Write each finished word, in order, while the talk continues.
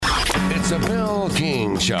It's a Bill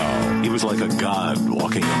King Show. He was like a god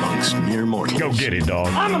walking amongst mere mortals. Go get it, dog.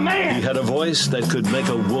 I'm a man. He had a voice that could make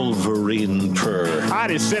a wolverine purr.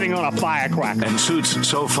 Art is sitting on a firecracker. And suits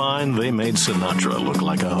so fine, they made Sinatra look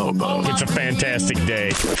like a hobo. It's a fantastic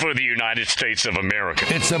day for the United States of America.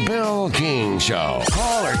 It's a Bill King Show.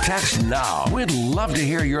 Call or text now. We'd love to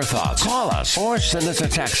hear your thoughts. Call us or send us a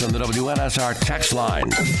text on the WNSR text line.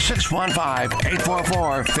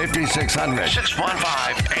 615-844-5600.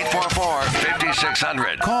 615-844-5600.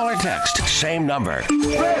 Call or text. Same number.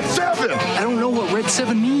 Red 7! I don't know what Red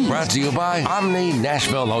 7 means. Brought to you by Omni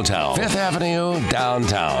Nashville Hotel, 5th Avenue,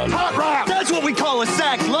 downtown. Hot rock! That's what we call a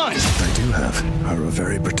sack lunch. What I do have are a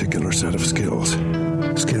very particular set of skills.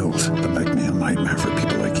 Skills that make me a nightmare for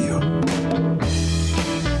people like you.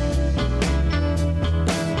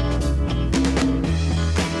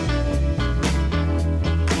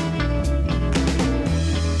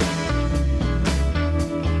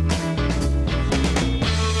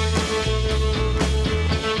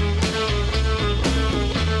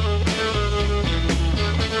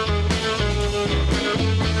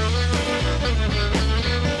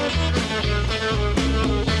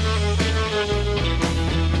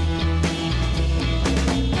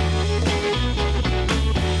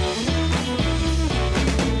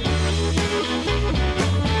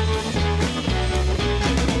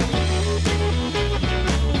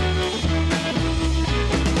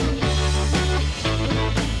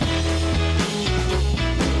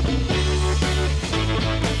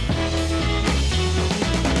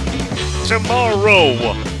 Tomorrow,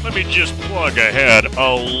 let me just plug ahead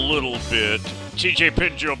a little bit. TJ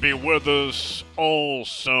Pinger will be with us.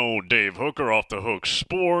 Also, Dave Hooker, Off the Hook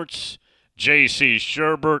Sports. JC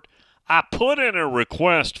Sherbert. I put in a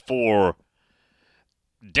request for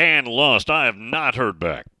Dan Lust. I have not heard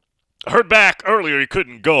back. I heard back earlier he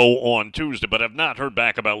couldn't go on Tuesday, but I've not heard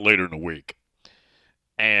back about later in the week.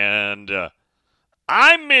 And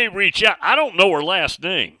I may reach out. I don't know her last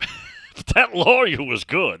name. That lawyer was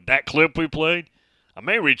good. That clip we played, I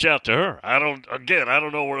may reach out to her. I don't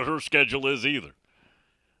know what her schedule is either.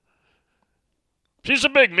 She's a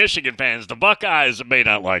big Michigan fan. The Buckeyes may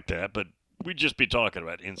not like that, but we'd just be talking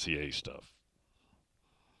about NCAA stuff.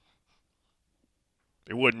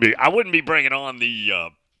 I wouldn't be bringing out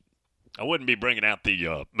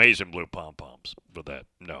the maize and blue pom-poms for that.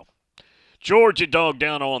 No. Georgia Dog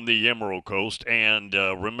down on the Emerald Coast, and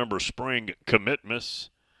remember spring commitments.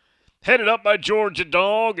 Headed up by Georgia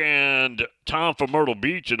Dog and Tom from Myrtle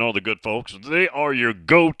Beach and all the good folks. They are your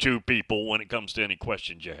go-to people when it comes to any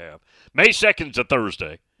questions you have. May 2nd's a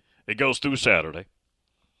Thursday. It goes through Saturday.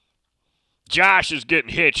 Josh is getting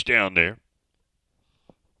hitched down there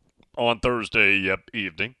on Thursday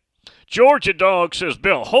evening. Georgia Dog says,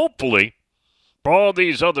 Bill, hopefully, for all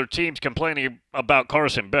these other teams complaining about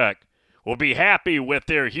Carson Beck, will be happy with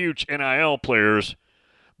their huge NIL players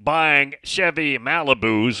buying Chevy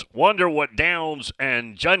Malibus. Wonder what Downs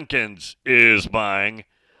and Junkins is buying.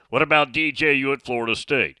 What about DJU at Florida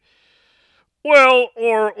State? Well,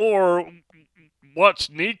 or what's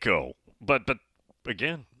Nico? But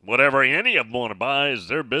again, whatever any of them want to buy is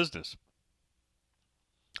their business.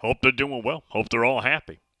 Hope they're doing well. Hope they're all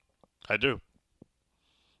happy. I do.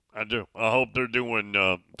 I hope they're doing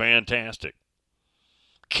fantastic.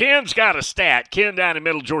 Ken's got a stat. Ken down in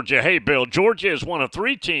Middle Georgia. Hey, Bill, Georgia is one of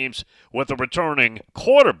 3 teams with a returning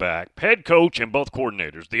quarterback, head coach, and both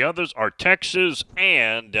coordinators. The others are Texas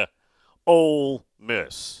and Ole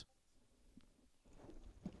Miss.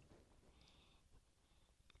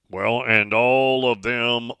 Well, and all of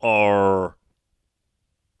them are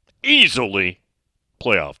easily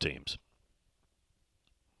playoff teams.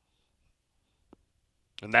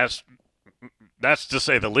 And that's to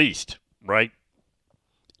say the least, right?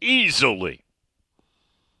 Easily.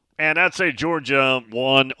 And I'd say Georgia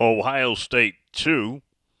 1, Ohio State 2.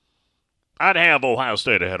 I'd have Ohio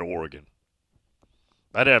State ahead of Oregon.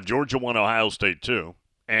 I'd have Georgia 1, Ohio State 2.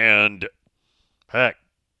 And, heck,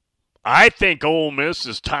 I think Ole Miss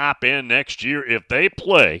is top end next year if they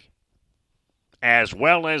play as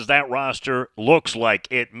well as that roster looks like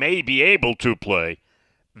it may be able to play.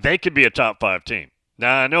 They could be a top 5 team.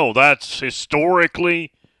 Now, I know that's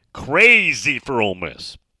historically crazy for Ole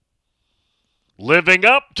Miss. Living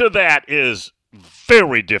up to that is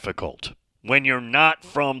very difficult when you're not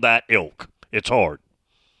from that ilk. It's hard.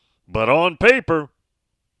 But on paper,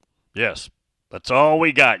 yes, that's all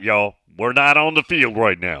we got, y'all. We're not on the field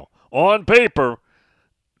right now. On paper,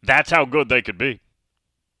 that's how good they could be.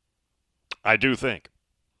 I do think.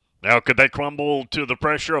 Now, could they crumble to the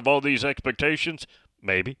pressure of all these expectations?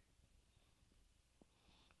 Maybe.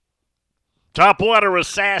 Topwater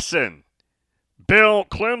Assassin. Bill,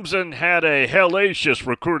 Clemson had a hellacious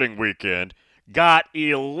recruiting weekend, got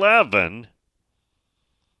 11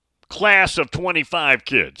 class of 25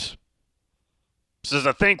 kids. Says,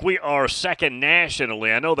 I think we are second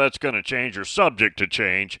nationally. I know that's going to change or subject to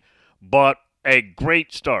change, but a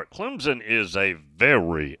great start. Clemson is a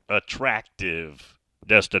very attractive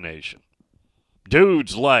destination.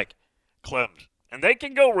 Dudes like Clemson, and they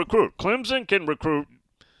can go recruit. Clemson can recruit.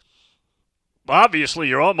 Obviously,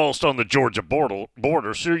 you're almost on the Georgia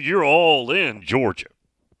border, so you're all in Georgia.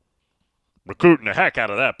 Recruiting the heck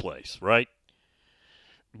out of that place, right?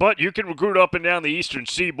 But you can recruit up and down the eastern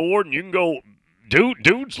seaboard, and you can go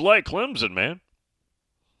dudes like Clemson, man.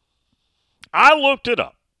 I looked it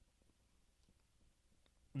up.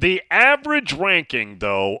 The average ranking,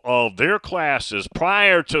 though, of their classes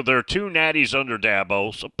prior to their two natties under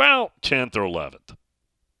Dabo's about 10th or 11th.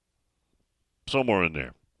 Somewhere in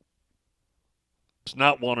there. It's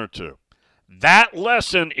not one or two. That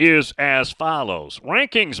lesson is as follows.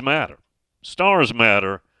 Rankings matter. Stars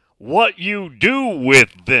matter. What you do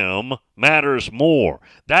with them matters more.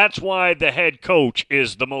 That's why the head coach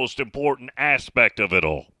is the most important aspect of it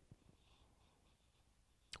all.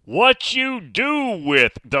 What you do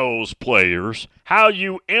with those players, how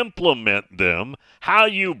you implement them, how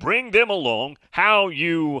you bring them along, how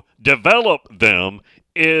you develop them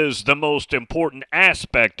is the most important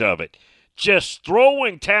aspect of it. Just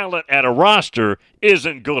throwing talent at a roster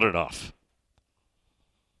isn't good enough.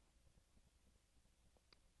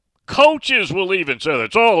 Coaches will even say that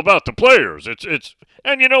it's all about the players.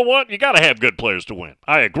 And you know what? You got to have good players to win.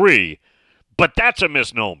 I agree, but that's a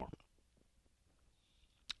misnomer.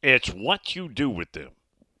 It's what you do with them,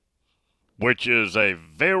 which is a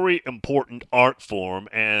very important art form,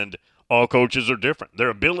 and all coaches are different. Their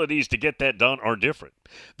abilities to get that done are different.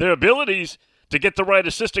 Their abilities to get the right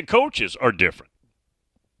assistant coaches are different.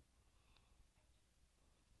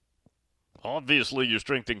 Obviously, your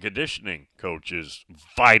strength and conditioning coach is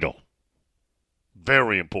vital.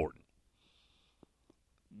 Very important.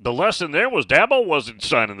 The lesson there was Dabo wasn't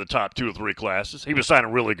signing the top 2 or 3 classes. He was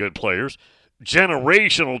signing really good players,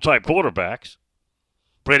 generational type quarterbacks,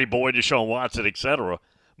 Brady Boyd, Deshaun Watson, etc.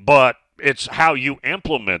 But it's how you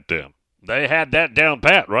implement them. They had that down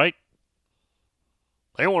pat, right?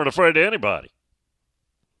 They weren't afraid of anybody.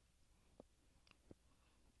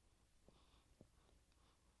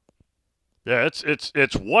 Yeah,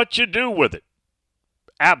 it's what you do with it.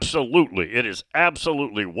 Absolutely. It is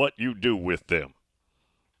absolutely what you do with them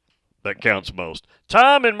that counts most.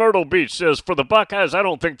 Tom in Myrtle Beach says, for the Buckeyes, I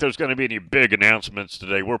don't think there's going to be any big announcements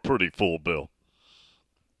today. We're pretty full, Bill.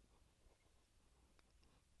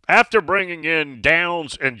 After bringing in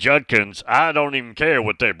Downs and Judkins, I don't even care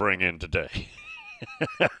what they bring in today.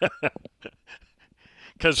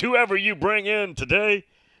 Because whoever you bring in today,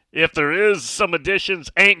 if there is some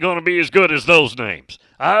additions, ain't going to be as good as those names.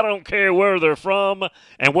 I don't care where they're from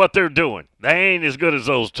and what they're doing. They ain't as good as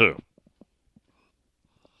those two.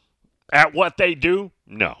 At what they do?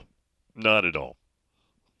 No, not at all.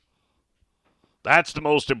 That's the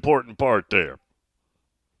most important part there.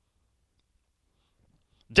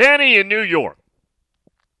 Danny in New York,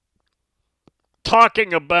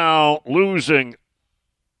 talking about losing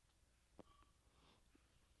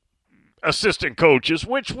assistant coaches,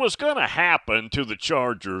 which was going to happen to the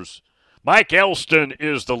Chargers. Mike Elston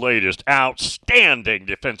is the latest outstanding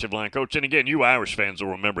defensive line coach. And again, you Irish fans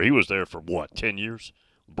will remember he was there for, 10 years?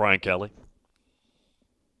 Brian Kelly.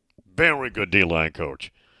 Very good D-line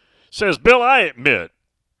coach. Says, Bill, I admit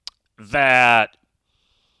that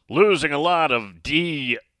losing a lot of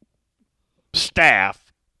D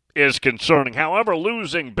staff is concerning. However,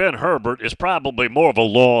 losing Ben Herbert is probably more of a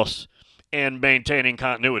loss in maintaining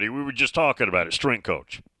continuity. We were just talking about it, strength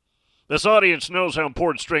coach. This audience knows how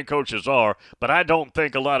important strength coaches are, but I don't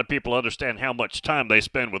think a lot of people understand how much time they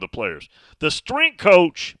spend with the players. The strength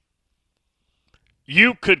coach,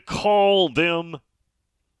 you could call them,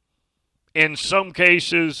 in some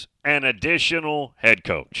cases, an additional head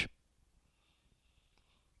coach.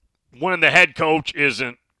 When the head coach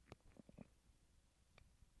isn't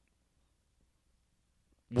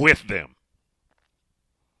with them.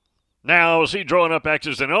 Now, is he drawing up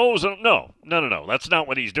X's and O's? No. That's not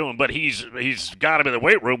what he's doing. But he's got him in the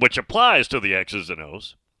weight room, which applies to the X's and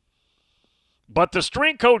O's. But the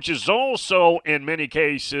strength coach is also, in many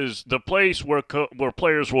cases, the place where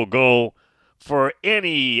players will go for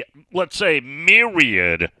any, let's say,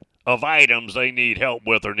 myriad of items they need help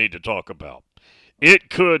with or need to talk about. It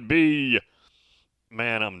could be,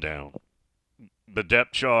 man, I'm down. The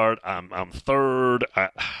depth chart, I'm third.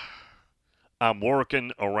 I'm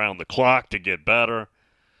working around the clock to get better.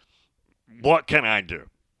 What can I do?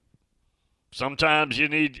 Sometimes you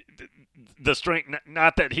need the strength,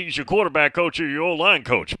 not that he's your quarterback coach or your O-line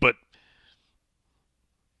coach, but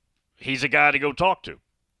he's a guy to go talk to.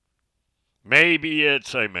 Maybe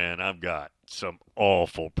it's, hey, man, I've got some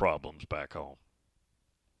awful problems back home.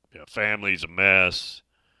 Yeah, family's a mess.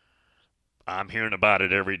 I'm hearing about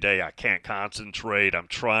it every day. I can't concentrate. I'm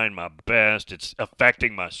trying my best. It's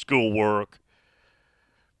affecting my schoolwork.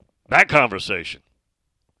 That conversation,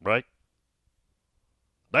 right?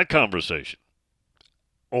 That conversation.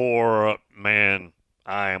 Or, man,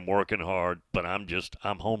 I am working hard, but I'm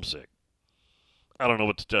homesick. I don't know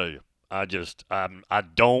what to tell you. I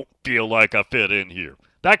don't feel like I fit in here.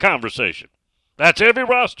 That conversation. That's every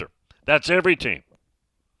roster. That's every team.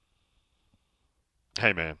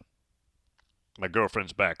 Hey, man, my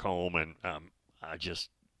girlfriend's back home, and I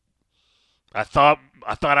thought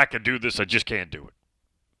I could do this. I just can't do it.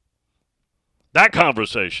 That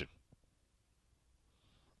conversation.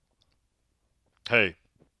 Hey,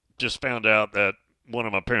 just found out that one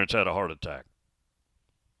of my parents had a heart attack.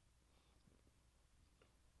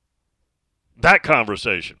 That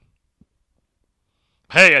conversation.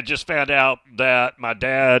 Hey, I just found out that my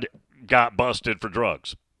dad got busted for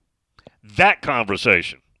drugs. That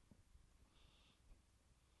conversation.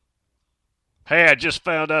 Hey, I just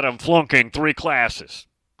found out I'm flunking 3 classes.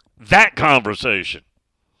 That conversation.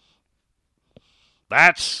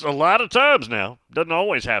 That's a lot of times now. Doesn't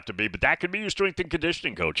always have to be, but that could be your strength and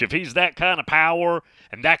conditioning coach. If he's that kind of power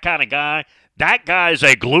and that kind of guy, that guy's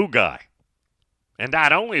a glue guy. And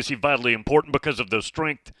not only is he vitally important because of the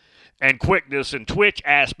strength and quickness and twitch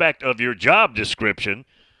aspect of your job description,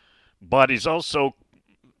 but he's also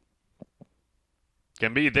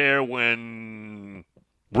can be there when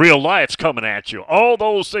real life's coming at you. All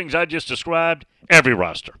those things I just described, every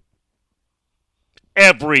roster.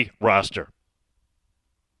 Every roster.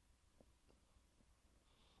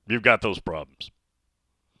 You've got those problems.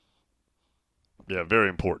 Yeah, very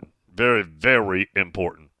important. Very, very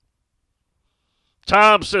important.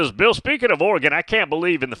 Tom says, Bill, speaking of Oregon, I can't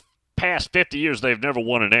believe in the past 50 years they've never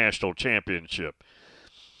won a national championship.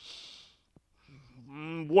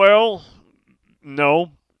 Well,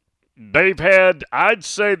 no. I'd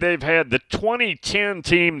say they've had the 2010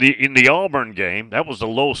 team in the Auburn game. That was a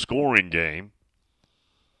low-scoring game.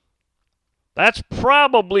 That's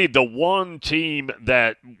probably the one team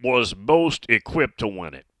that was most equipped to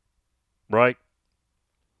win it, right?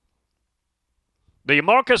 The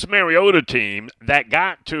Marcus Mariota team that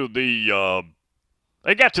got to the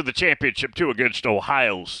championship too against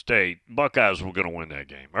Ohio State. Buckeyes were going to win that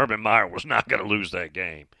game. Urban Meyer was not going to lose that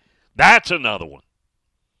game. That's another one.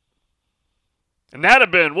 And that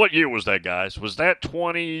had been, what year was that, guys? Was that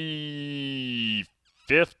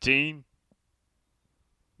 2015?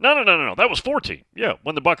 No. That was 14. Yeah,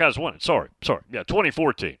 when the Buckeyes won it. Sorry. Yeah,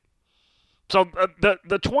 2014. So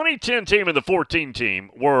the 2010 team and the 14 team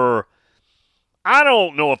were, I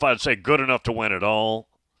don't know if I'd say good enough to win at all.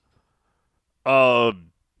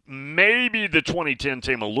 Maybe the 2010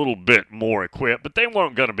 team a little bit more equipped, but they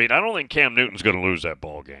weren't going to beat. I don't think Cam Newton's going to lose that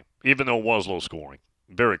ball game, even though it was low scoring.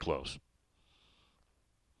 Very close.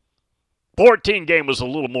 14 game was a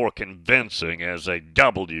little more convincing as a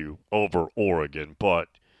W over Oregon, but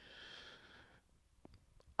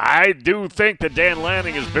I do think that Dan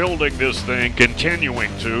Lanning is building this thing, continuing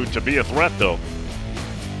to be a threat, though.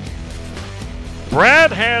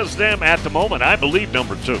 Brad has them at the moment, I believe,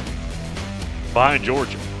 number 2, behind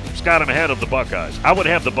Georgia. He's got him ahead of the Buckeyes. I would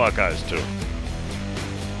have the Buckeyes, too.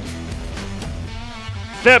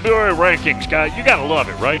 February rankings, guys. You got to love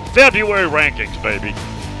it, right? February rankings, baby.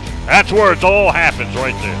 That's where it all happens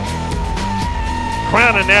right there.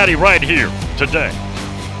 Crown and Natty right here today.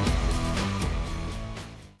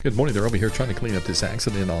 Good morning. They're over here trying to clean up this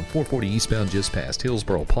accident on 440 eastbound just past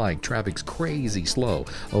Hillsboro Pike. Traffic's crazy slow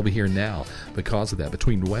over here now because of that.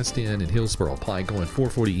 Between West End and Hillsboro Pike going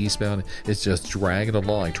 440 eastbound, it's just dragging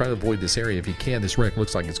along. Try to avoid this area if you can. This wreck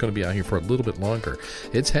looks like it's going to be out here for a little bit longer.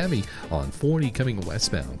 It's heavy on 40 coming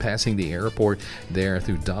westbound, passing the airport there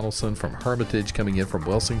through Donaldson from Hermitage coming in from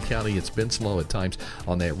Wilson County. It's been slow at times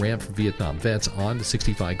on that ramp from Vietnam Vets on to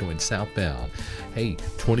 65 going southbound. Hey,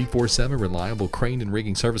 24/7 reliable crane and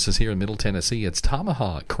rigging services here in Middle Tennessee. It's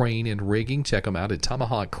Tomahawk Crane and Rigging. Check them out at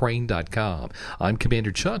tomahawkcrane.com. I'm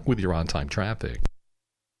Commander Chuck with your on-time traffic.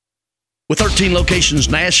 With 13 locations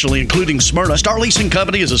nationally, including Smyrna, Star Leasing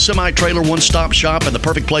Company is a semi-trailer one-stop shop and the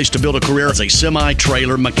perfect place to build a career as a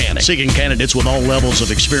semi-trailer mechanic. Seeking candidates with all levels of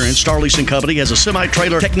experience, Star Leasing Company has a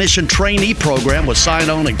semi-trailer technician trainee program with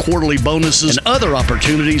sign-on and quarterly bonuses and other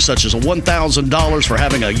opportunities such as $1,000 for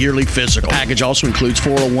having a yearly physical. The package also includes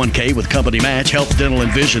 401k with company match, health, dental,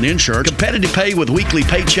 and vision insurance, competitive pay with weekly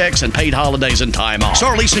paychecks, and paid holidays and time off.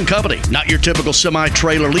 Star Leasing Company, not your typical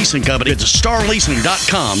semi-trailer leasing company. Visit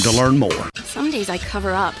starleasing.com to learn more. Some days I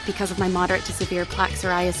cover up because of my moderate to severe plaque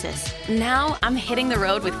psoriasis. Now I'm hitting the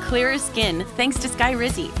road with clearer skin thanks to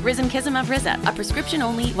Skyrizi, Rizumkizumab Riza, a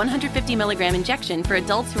prescription-only 150 milligram injection for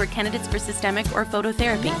adults who are candidates for systemic or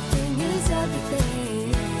phototherapy.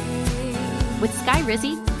 With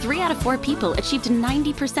Skyrizi, 3 out of 4 people achieved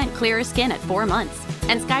 90% clearer skin at 4 months.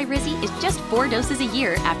 And Skyrizi is just 4 doses a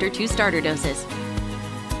year after 2 starter doses.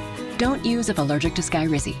 Don't use if allergic to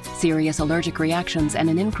Skyrizi. Serious allergic reactions and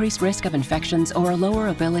an increased risk of infections or a lower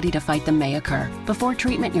ability to fight them may occur. Before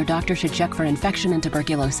treatment, your doctor should check for infection and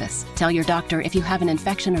tuberculosis. Tell your doctor if you have an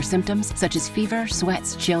infection or symptoms such as fever,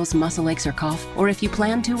 sweats, chills, muscle aches, or cough, or if you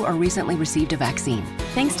plan to or recently received a vaccine.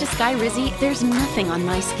 Thanks to Skyrizi, there's nothing on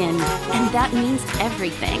my skin, and that means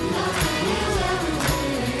everything.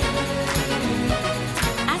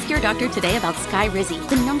 Your doctor today about Skyrizi,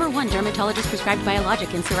 the #1 dermatologist prescribed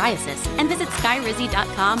biologic in psoriasis, and visit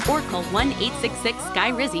skyrizi.com or call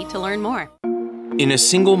 1-866-SKYRIZI to learn more. In a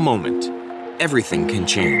single moment, everything can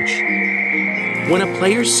change. When a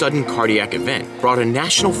player's sudden cardiac event brought a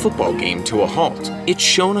national football game to a halt, it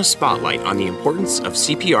shone a spotlight on the importance of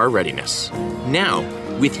CPR readiness. Now,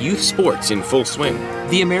 with youth sports in full swing,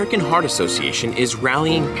 the American Heart Association is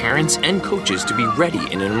rallying parents and coaches to be ready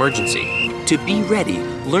in an emergency. To be ready,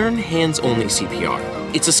 learn hands-only CPR.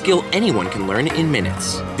 It's a skill anyone can learn in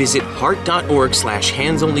minutes. Visit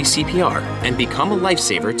heart.org/hands-only-CPR and become a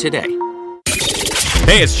lifesaver today.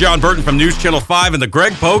 Hey, it's John Burton from News Channel 5 and the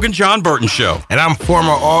Greg Pogue and John Burton Show. And I'm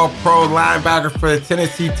former All-Pro linebacker for the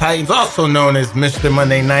Tennessee Titans, also known as Mr.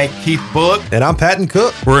 Monday Night, Keith Bullock. And I'm Patton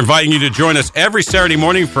Cook. We're inviting you to join us every Saturday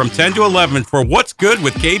morning from 10 to 11 for What's Good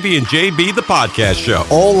with KB and JB, the podcast show.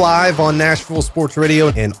 All live on Nashville Sports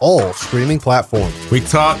Radio and all streaming platforms. We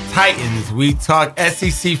talk Titans, we talk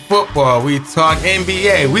SEC football, we talk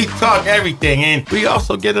NBA, we talk everything, and we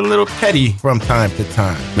also get a little petty from time to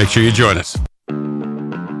time. Make sure you join us.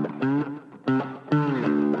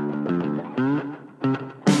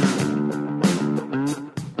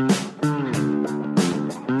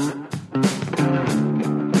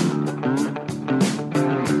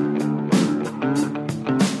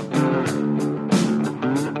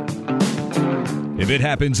 If it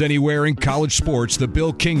happens anywhere in college sports, the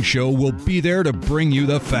Bill King Show will be there to bring you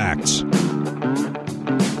the facts.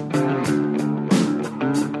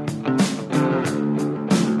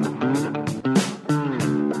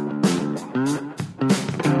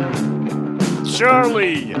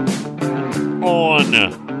 Charlie on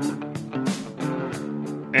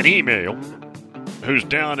an email who's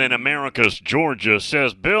down in Americus, Georgia,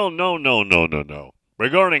 says, Bill, no.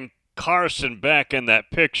 Regarding Carson back in that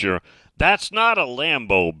picture, that's not a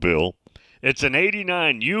Lambo, Bill. It's an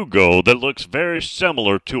 89 Yugo that looks very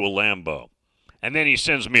similar to a Lambo. And then he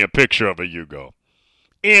sends me a picture of a Yugo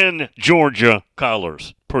in Georgia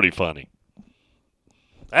colors. Pretty funny.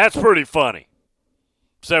 That's pretty funny.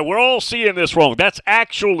 So we're all seeing this wrong. That's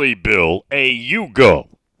actually, Bill, a Yugo,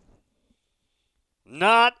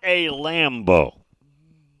 not a Lambo.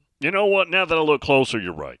 You know what? Now that I look closer,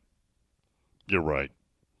 you're right. You're right.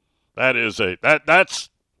 That is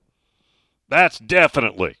that's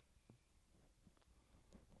definitely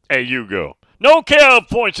a Yugo. No Kev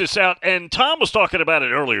points this out, and Tom was talking about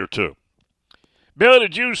it earlier too. Bill,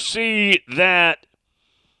 did you see that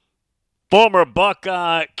former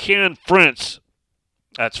Buckeye Ken Fritz?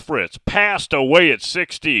 That's Fritz, passed away at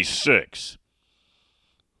 66.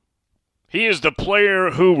 He is the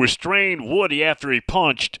player who restrained Woody after he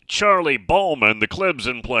punched Charlie Ballman, the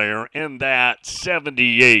Clemson player, in that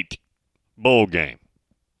 78 bowl game.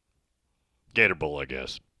 Gator Bowl, I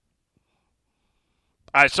guess.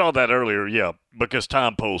 I saw that earlier, yeah, because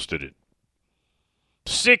Tom posted it.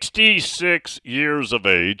 66 years of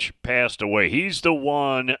age, passed away. He's the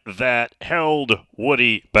one that held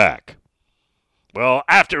Woody back. Well,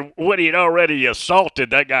 after Woody had already assaulted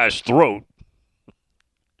that guy's throat,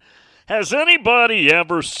 has anybody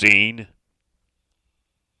ever seen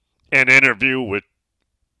an interview with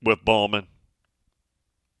Ballman?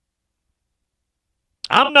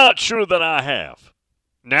 I'm not sure that I have,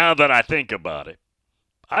 now that I think about it.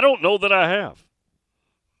 I don't know that I have.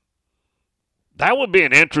 That would be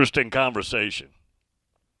an interesting conversation.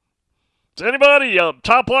 Is anybody,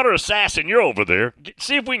 Topwater Assassin, you're over there.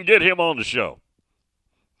 See if we can get him on the show.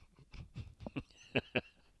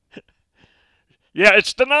 Yeah,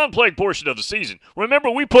 it's the non-playing portion of the season.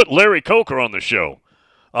 Remember, we put Larry Coker on the show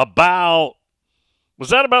was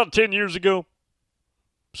that about 10 years ago?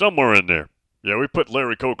 Somewhere in there. Yeah, we put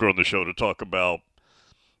Larry Coker on the show to talk about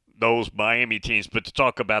those Miami teams, but to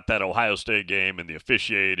talk about that Ohio State game and the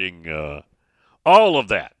officiating, all of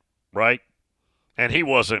that, right? And he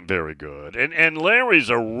wasn't very good. And Larry's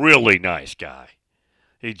a really nice guy.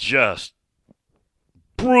 He just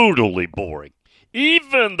brutally boring.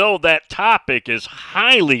 Even though that topic is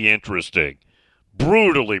highly interesting,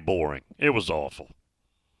 brutally boring. It was awful.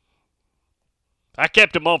 I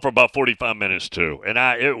kept him on for about 45 minutes too, and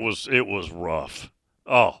it was rough.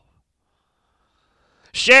 Oh.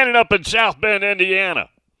 Shannon up in South Bend, Indiana.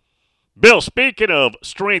 Bill, speaking of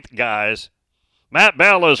strength guys, Matt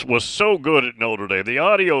Ballas was so good at Notre Dame. The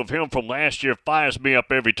audio of him from last year fires me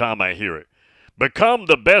up every time I hear it. Become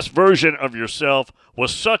the best version of yourself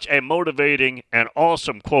was such a motivating and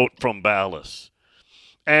awesome quote from Ballas.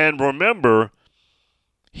 And remember,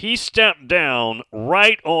 he stepped down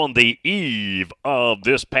right on the eve of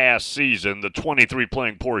this past season, the 23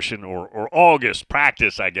 playing portion, or August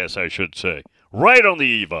practice, I guess I should say. Right on the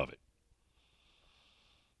eve of it.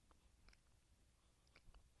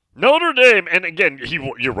 Notre Dame, and again,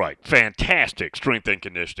 you're right, fantastic strength and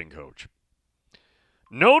conditioning coach.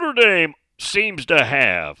 Notre Dame seems to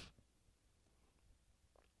have,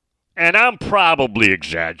 and I'm probably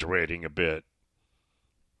exaggerating a bit,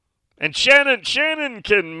 and Shannon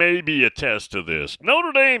can maybe attest to this.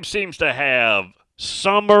 Notre Dame seems to have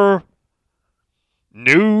summer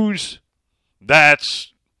news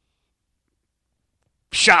that's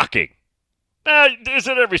shocking. Is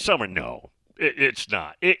it every summer? No, it's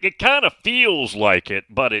not. It kind of feels like it,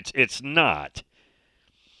 but it's not.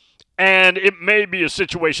 And it may be a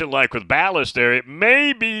situation like with Ballas there. It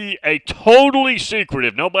may be a totally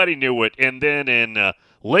secretive, nobody knew it, and then in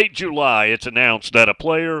late July it's announced that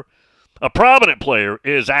a prominent player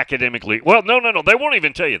is academically, well, no, they won't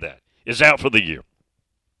even tell you that, is out for the year.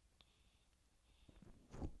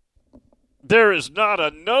 There is not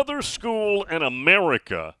another school in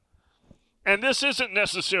America, and this isn't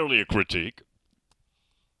necessarily a critique,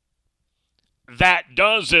 that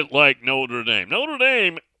does it like Notre Dame. Notre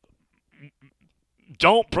Dame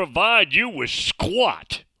don't provide you with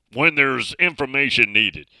squat when there's information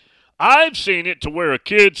needed. I've seen it to where a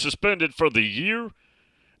kid's suspended for the year,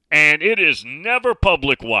 and it is never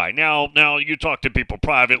public why. Now you talk to people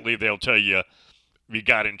privately, they'll tell you you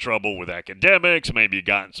got in trouble with academics, maybe you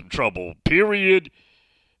got in some trouble, period.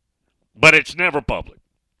 But it's never public.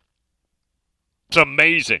 It's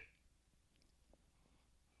amazing.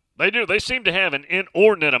 They do. They seem to have an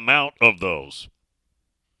inordinate amount of those.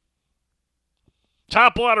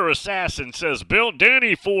 Topwater Assassin says, Bill,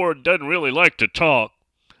 Danny Ford doesn't really like to talk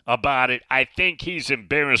about it. I think he's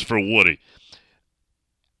embarrassed for Woody.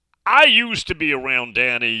 I used to be around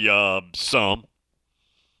Danny some.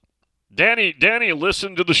 Danny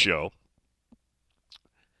listened to the show.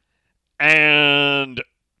 And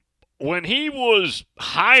when he was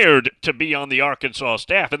hired to be on the Arkansas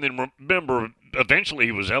staff, and then remember, eventually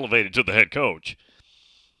he was elevated to the head coach,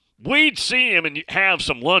 we'd see him and have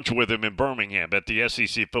some lunch with him in Birmingham at the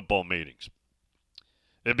SEC football meetings.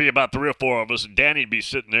 There'd be about 3 or 4 of us, and Danny'd be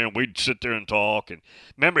sitting there, and we'd sit there and talk. And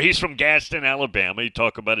remember, he's from Gadsden, Alabama. He'd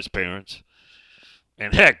talk about his parents.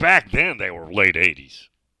 And heck, back then they were late 80s.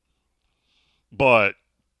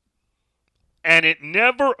 And it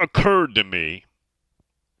never occurred to me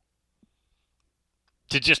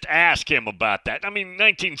to just ask him about that. I mean,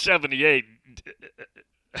 1978,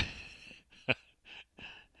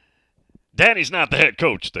 Danny's not the head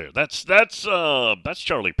coach there. That's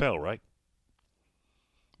Charlie Pell, right?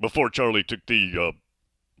 Before Charlie took the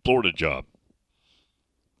Florida job.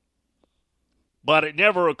 But it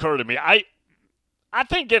never occurred to me. I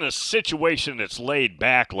think in a situation that's laid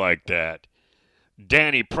back like that,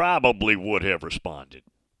 Danny probably would have responded.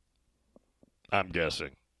 I'm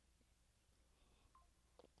guessing.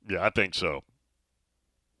 Yeah, I think so.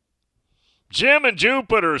 Jim in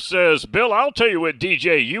Jupiter says, Bill, I'll tell you what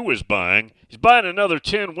DJU is buying. He's buying another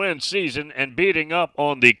 10-win season and beating up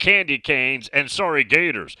on the Candy Canes and sorry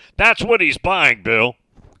Gators. That's what he's buying, Bill.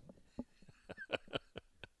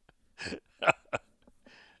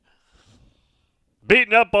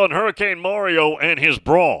 Beating up on Hurricane Mario and his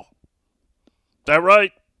brawl. Is that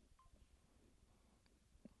right?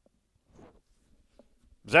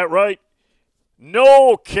 Is that right?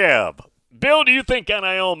 No, Kev. Bill, do you think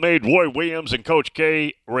NIL made Roy Williams and Coach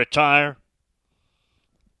K retire?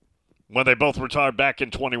 when they both retired back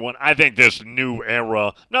in 21. I think this new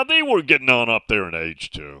era, now they were getting on up there in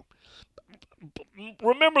age too.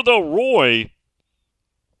 Remember though, Roy,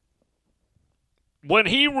 when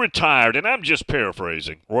he retired, and I'm just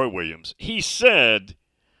paraphrasing, Roy Williams, he said,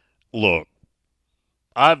 look,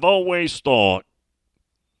 I've always thought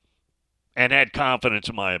and had confidence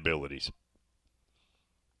in my abilities.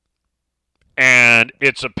 And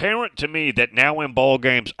it's apparent to me that now in ball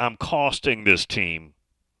games, I'm costing this team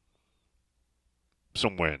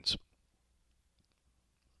some wins.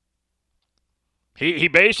 He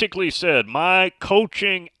basically said, my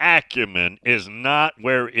coaching acumen is not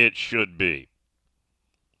where it should be.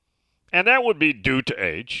 And that would be due to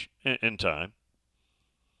age in time.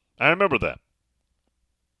 I remember that.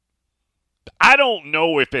 I don't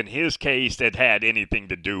know if in his case it had anything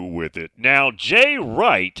to do with it. Now, Jay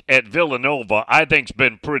Wright at Villanova, I think, has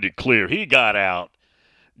been pretty clear. He got out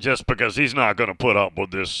just because he's not going to put up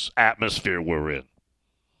with this atmosphere we're in.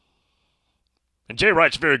 And Jay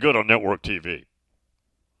Wright's very good on network TV.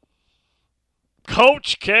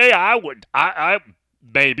 Coach K, I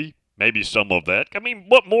maybe some of that. I mean,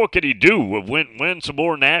 what more could he do? Win some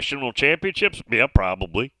more national championships? Yeah,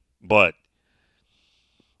 probably. But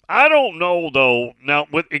I don't know, though, now,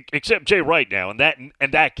 except Jay Wright now, in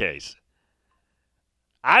that case.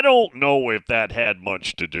 I don't know if that had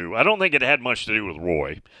much to do. I don't think it had much to do with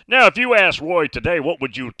Roy. Now, if you ask Roy today, what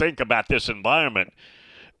would you think about this environment?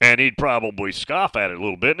 And he'd probably scoff at it a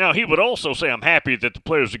little bit. Now, he would also say, I'm happy that the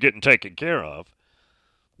players are getting taken care of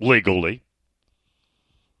legally.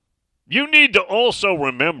 You need to also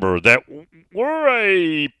remember that we're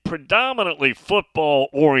a predominantly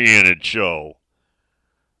football-oriented show.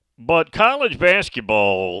 But college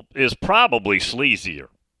basketball is probably sleazier.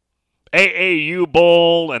 AAU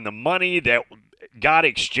Bowl and the money that got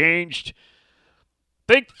exchanged.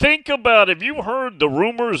 Think about, have you heard the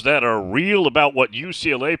rumors that are real about what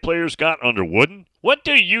UCLA players got under Wooden? What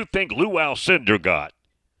do you think Lou Alcindor got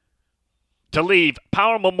to leave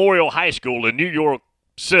Power Memorial High School in New York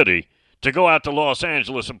City to go out to Los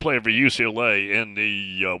Angeles and play for UCLA in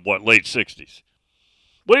the, late 60s?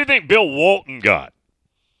 What do you think Bill Walton got?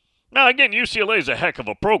 Now, again, UCLA is a heck of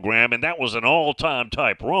a program, and that was an all-time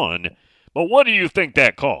type run. But what do you think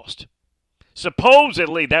that cost?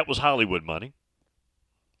 Supposedly, that was Hollywood money.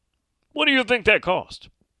 What do you think that cost?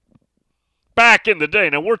 Back in the day,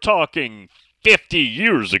 now we're talking 50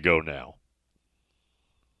 years ago now.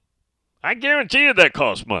 I guarantee you that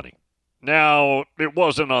cost money. Now, it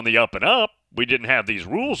wasn't on the up and up. We didn't have these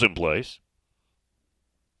rules in place.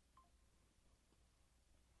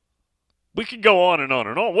 We could go on and on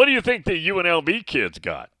and on. What do you think the UNLV kids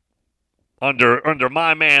got under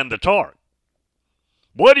my man, the Tart?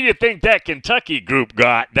 What do you think that Kentucky group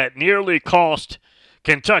got that nearly cost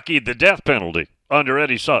Kentucky the death penalty under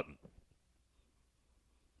Eddie Sutton?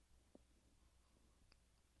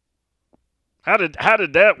 How did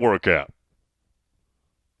that work out?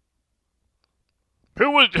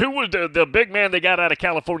 Who was the big man they got out of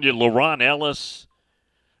California? LaRon Ellis.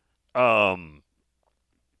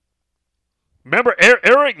 Remember,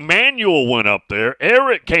 Eric Manuel went up there.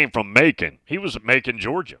 Eric came from Macon. He was at Macon,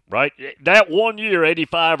 Georgia, right? That one year,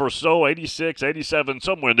 85 or so, 86, 87,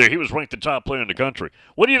 somewhere in there, he was ranked the top player in the country.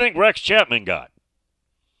 What do you think Rex Chapman got?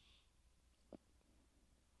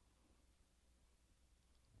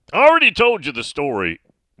 I already told you the story.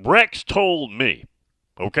 Rex told me.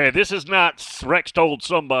 Okay, this is not Rex told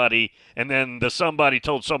somebody, and then the somebody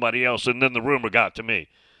told somebody else, and then the rumor got to me.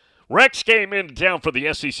 Rex came into town for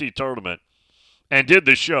the SEC tournament and did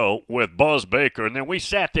the show with Buzz Baker, and then we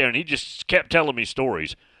sat there, and he just kept telling me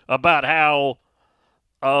stories about how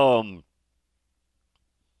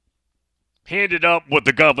he ended up with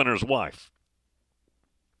the governor's wife,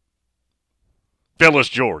 Phyllis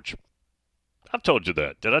George. I've told you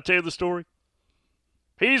that. Did I tell you the story?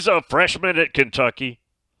 He's a freshman at Kentucky.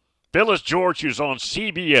 Phyllis George, who's on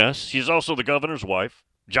CBS. She's also the governor's wife.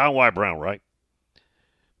 John Y. Brown, right?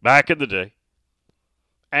 Back in the day.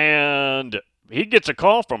 And he gets a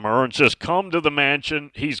call from her and says, come to the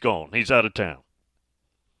mansion. He's gone. He's out of town.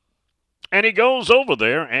 And he goes over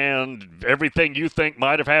there, and everything you think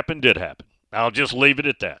might have happened did happen. I'll just leave it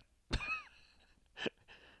at that.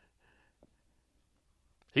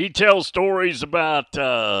 He tells stories about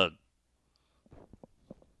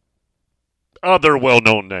other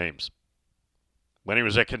well-known names when he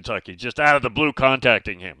was at Kentucky, just out of the blue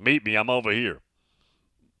contacting him. Meet me, I'm over here.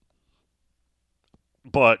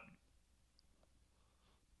 But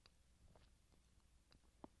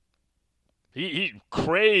he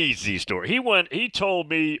crazy story. He told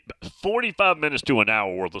me 45 minutes to an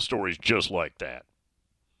hour worth of stories just like that.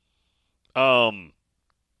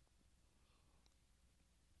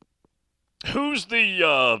 Who's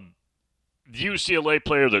the UCLA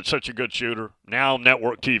player that's such a good shooter? Now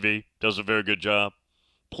network TV, does a very good job.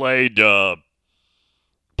 Played for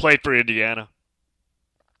Indiana.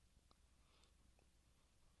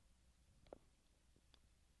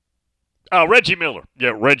 Reggie Miller.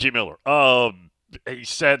 Yeah, Reggie Miller. He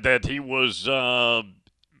said that he was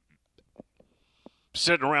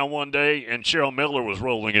sitting around one day and Cheryl Miller was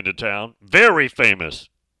rolling into town. Very famous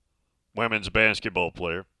women's basketball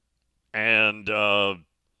player. And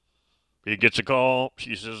he gets a call.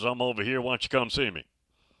 She says, I'm over here. Why don't you come see me?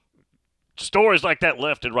 Stories like that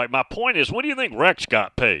left and right. My point is, what do you think Rex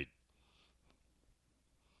got paid?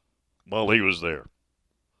 Well, he was there.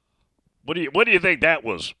 What do you think that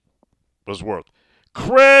was worth?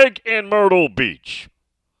 Craig in Myrtle Beach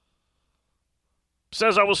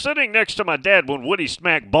says, I was sitting next to my dad when Woody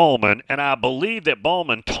smacked Ballman, and I believe that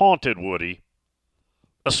Ballman taunted Woody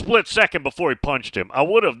a split second before he punched him. I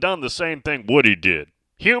would have done the same thing Woody did.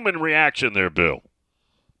 Human reaction there, Bill.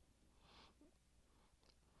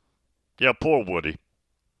 Yeah, poor Woody.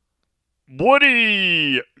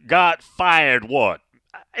 Woody got fired, what?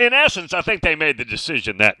 In essence, I think they made the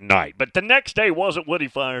decision that night. But the next day, wasn't Woody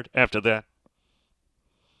fired after that?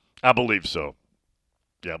 I believe so.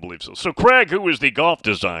 Yeah, I believe so. So Craig, who is the golf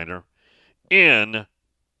designer in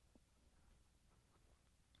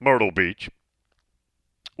Myrtle Beach,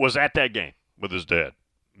 was at that game with his dad.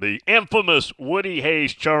 The infamous Woody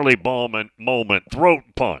Hayes, Charlie Ballman moment, throat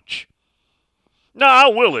punch. Now, I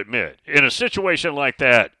will admit, in a situation like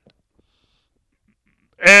that,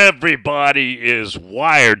 everybody is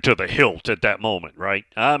wired to the hilt at that moment, right?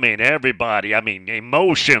 I mean, everybody,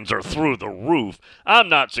 emotions are through the roof. I'm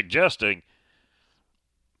not suggesting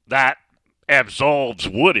that absolves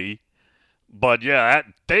Woody, but yeah,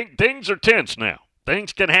 things are tense now.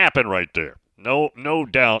 Things can happen right there. No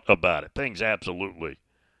doubt about it. Things absolutely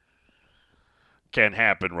can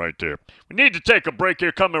happen right there. We need to take a break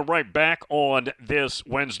here. Coming right back on this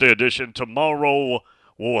Wednesday edition. Tomorrow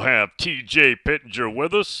we'll have TJ Pittenger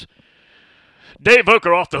with us. Dave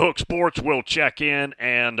Hooker, Off the Hook Sports, will check in,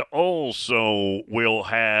 and also we'll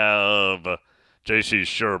have J.C.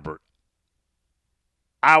 Sherbert.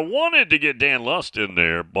 I wanted to get Dan Lust in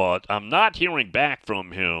there, but I'm not hearing back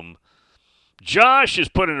from him. Josh has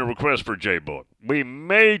put in a request for J-Book. We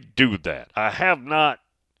may do that. I have not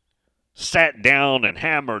sat down and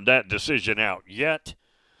hammered that decision out yet,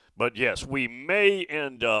 but yes, we may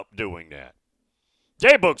end up doing that.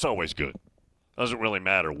 J-Book's always good. Doesn't really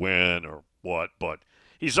matter when or what, but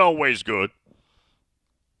he's always good,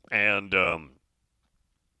 and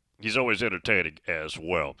he's always entertaining as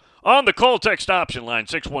well. On the call text option line,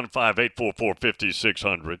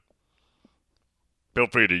 615-844-5600. Feel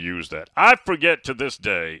free to use that. I forget to this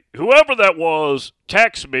day, whoever that was,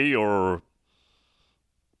 text me or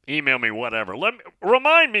email me, whatever.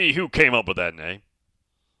 Remind me who came up with that name.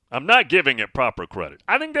 I'm not giving it proper credit.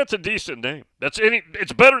 I think that's a decent name.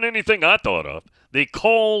 It's better than anything I thought of. The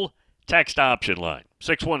call text option line,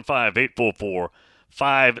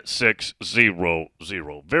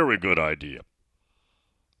 615-844-5600. Very good idea.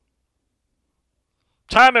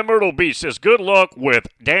 Time in Myrtle Beach says, good luck with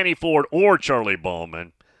Danny Ford or Charlie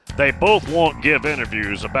Ballman. They both won't give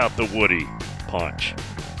interviews about the Woody punch.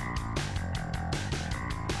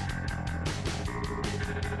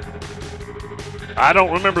 I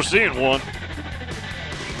don't remember seeing one.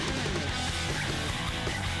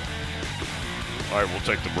 All right, we'll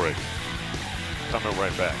take the break. Coming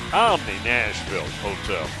right back. Omni Nashville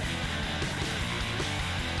Hotel.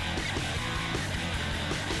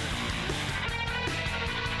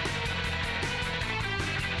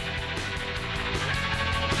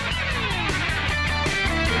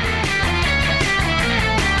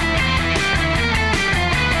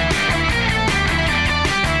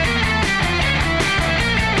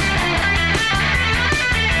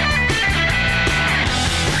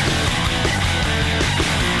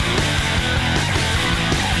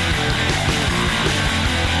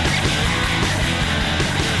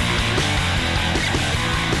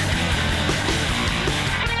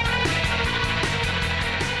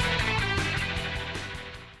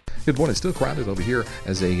 Good morning. Still crowded over here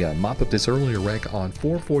as they mop up this earlier wreck on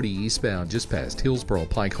 440 eastbound just past Hillsboro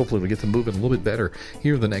Pike. Hopefully we'll get them moving a little bit better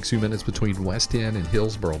here in the next few minutes between West End and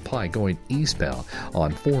Hillsboro Pike. Going eastbound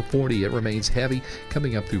on 440, it remains heavy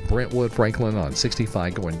coming up through Brentwood, Franklin on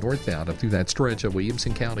 65, going northbound up through that stretch of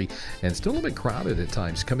Williamson County, and still a little bit crowded at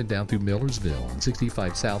times coming down through Millersville on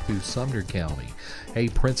 65 south through Sumner County. Hey,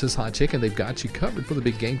 Princess Hot Chicken, they've got you covered for the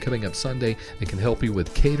big game coming up Sunday. They can help you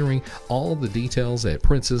with catering. All the details at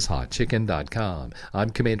princesshotchicken.com. I'm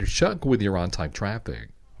Commander Chuck with your on-time traffic.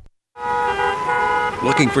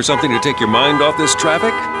 Looking for something to take your mind off this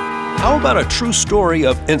traffic? How about a true story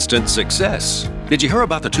of instant success? Did you hear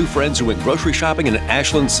about the two friends who went grocery shopping in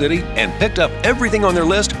Ashland City and picked up everything on their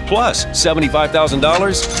list plus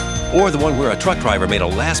 $75,000? Or the one where a truck driver made a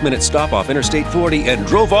last-minute stop off Interstate 40 and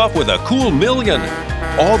drove off with a cool $1 million?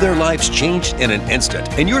 All their lives changed in an instant,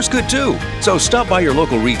 and yours could too. So stop by your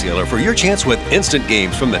local retailer for your chance with instant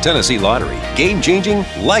games from the Tennessee Lottery. Game-changing,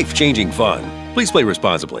 life-changing fun. Please play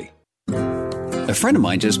responsibly. A friend of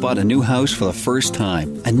mine just bought a new house for the first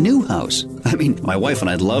time. A new house. I mean, my wife and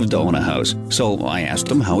I'd love to own a house. So I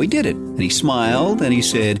asked him how he did it. And he smiled and he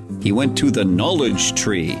said he went to the knowledge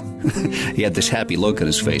tree. He had this happy look on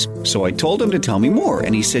his face. So I told him to tell me more.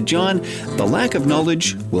 And he said, John, the lack of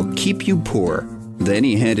knowledge will keep you poor. Then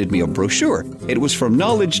he handed me a brochure. It was from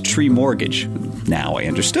Knowledge Tree Mortgage. Now I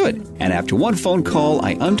understood. And after one phone call,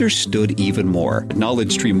 I understood even more.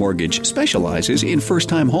 Knowledge Tree Mortgage specializes in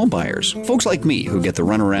first-time homebuyers. Folks like me who get the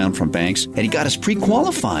runaround from banks, and he got us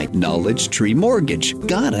pre-qualified. Knowledge Tree Mortgage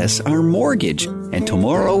got us our mortgage. And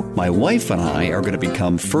tomorrow, my wife and I are going to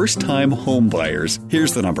become first-time homebuyers.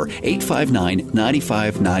 Here's the number,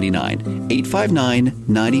 859-9599.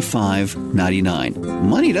 859-9599.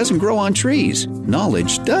 Money doesn't grow on trees.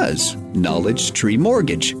 Knowledge does. Knowledge Tree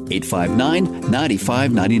Mortgage,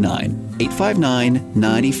 859-9599.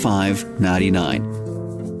 859-9599.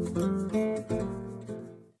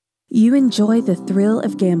 You enjoy the thrill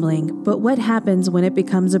of gambling, but what happens when it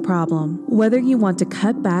becomes a problem? Whether you want to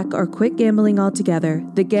cut back or quit gambling altogether,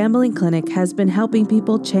 the Gambling Clinic has been helping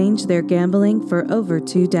people change their gambling for over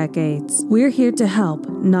 2 decades. We're here to help,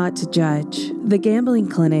 not to judge. The Gambling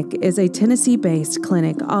Clinic is a Tennessee-based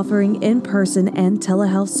clinic offering in-person and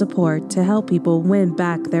telehealth support to help people win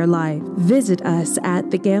back their life. Visit us at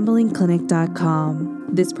thegamblingclinic.com.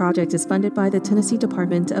 This project is funded by the Tennessee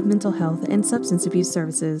Department of Mental Health and Substance Abuse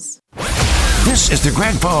Services. This is the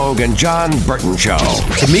Greg Vogue and John Burton Show.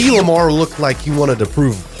 To me, Lamar looked like he wanted to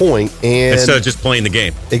prove a point. And instead of just playing the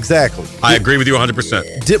game. Exactly. I agree with you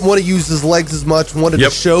 100%. Didn't want to use his legs as much, wanted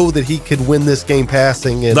to show that he could win this game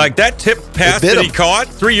passing. And like that tip pass that he caught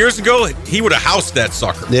 3 years ago, he would have housed that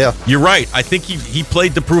sucker. Yeah. You're right. I think he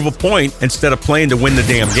played to prove a point instead of playing to win the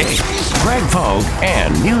damn game. Greg Vogue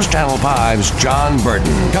and News Channel 5's John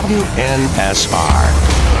Burton, WNSR,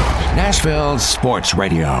 Nashville Sports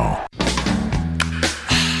Radio.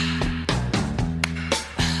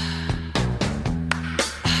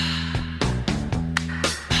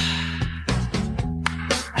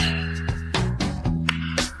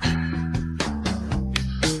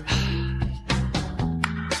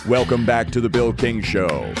 Welcome back to the Bill King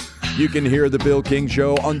Show. You can hear the Bill King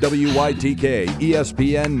Show on WYTK,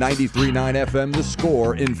 ESPN 93.9 FM, The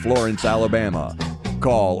Score in Florence, Alabama.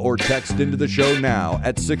 Call or text into the show now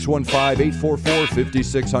at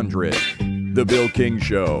 615-844-5600. The Bill King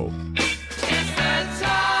Show.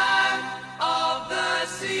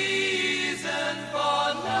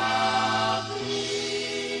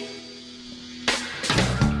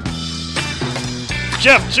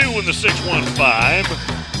 Jeff 2 in the 615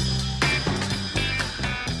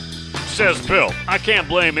 says, Bill, I can't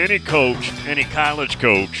blame any coach, any college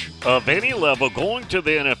coach of any level going to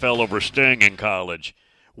the NFL over staying in college.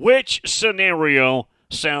 Which scenario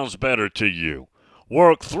sounds better to you?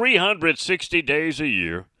 Work 360 days a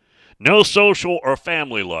year, no social or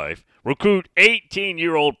family life, recruit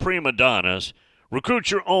 18-year-old prima donnas,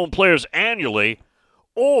 recruit your own players annually,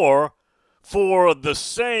 or for the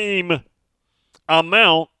same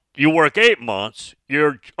amount, you work 8 months,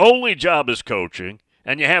 your only job is coaching,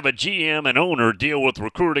 and you have a GM and owner deal with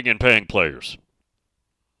recruiting and paying players.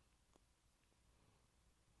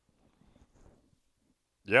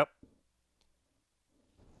 Yep.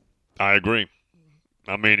 I agree.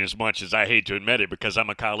 I mean, as much as I hate to admit it, because I'm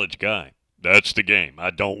a college guy. That's the game. I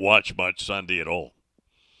don't watch much Sunday at all.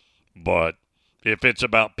 But if it's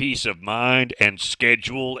about peace of mind and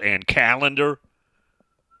schedule and calendar,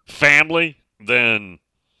 family, then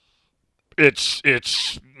it's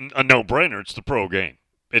a no-brainer. It's the pro game.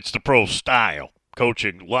 It's the pro style,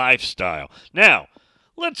 coaching lifestyle. Now,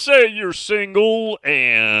 let's say you're single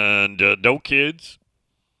and no kids.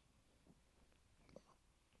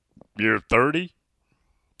 You're 30,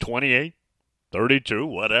 28, 32,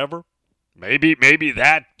 whatever. Maybe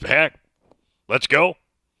that, heck, let's go.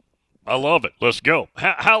 I love it. Let's go.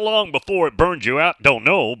 How long before it burns you out? Don't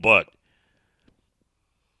know, but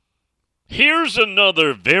here's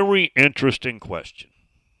another very interesting question.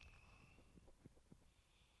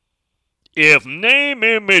 If name,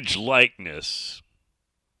 image, likeness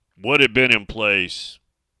would have been in place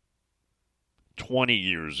 20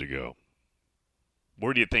 years ago,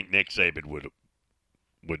 where do you think Nick Saban would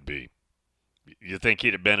be? You think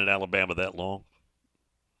he'd have been in Alabama that long?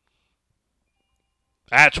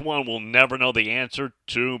 That's one we'll never know the answer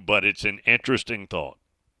to, but it's an interesting thought.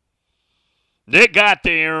 Nick got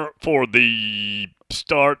there for the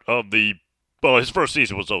start of his first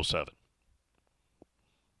season was 07.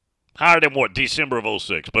 Hired him, December of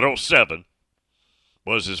 06, but 07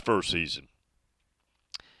 was his first season.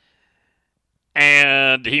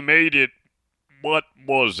 And he made it, what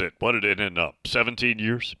was it? What did it end up? 17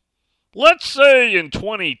 years? Let's say in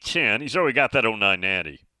 2010, he's already got that 09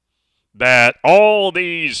 natty, that all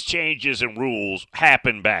these changes and rules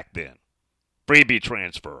happened back then. Freebie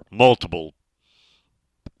transfer, multiple,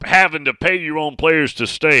 having to pay your own players to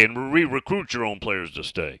stay and re-recruit your own players to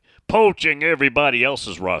stay, poaching everybody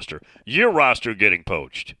else's roster, your roster getting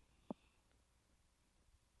poached.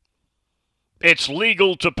 It's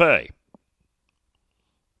legal to pay.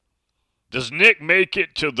 Does Nick make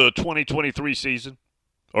it to the 2023 season,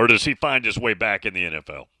 or does he find his way back in the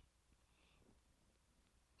NFL?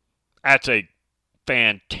 That's a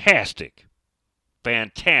fantastic,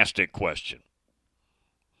 fantastic question.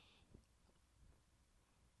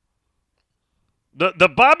 The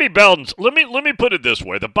Bobby Bowdens, let me put it this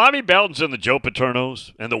way. The Bobby Bowdens and the Joe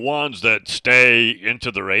Paternos and the ones that stay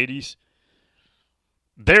into their 80s,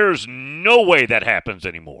 there's no way that happens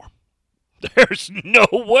anymore. There's no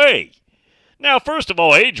way. Now, first of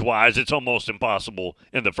all, age-wise, it's almost impossible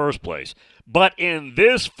in the first place. But in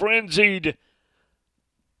this frenzied,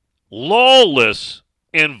 lawless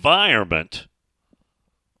environment,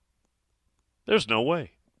 there's no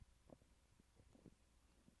way.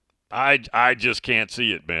 I just can't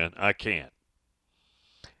see it, man. I can't.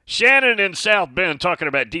 Shannon in South Bend talking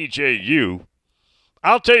about DJU.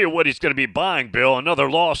 I'll tell you what he's going to be buying, Bill. Another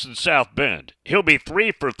loss in South Bend. He'll be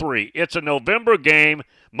 3 for 3. It's a November game.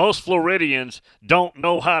 Most Floridians don't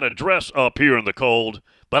know how to dress up here in the cold,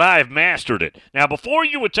 but I have mastered it. Now, before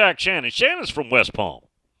you attack Shannon, Shannon's from West Palm.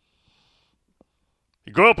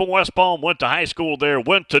 He grew up in West Palm, went to high school there,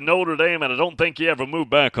 went to Notre Dame, and I don't think he ever moved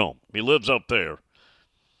back home. He lives up there.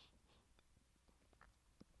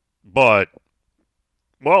 But,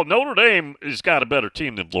 well, Notre Dame has got a better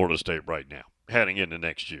team than Florida State right now, heading into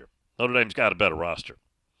next year. Notre Dame's got a better roster.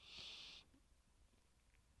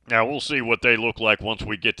 Now, we'll see what they look like once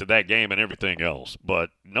we get to that game and everything else.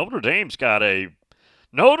 But Notre Dame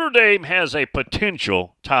has a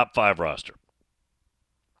potential top 5 roster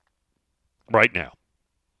right now.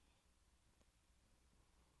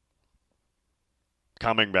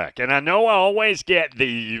 Coming back. And I know I always get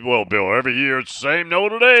well, Bill, every year it's the same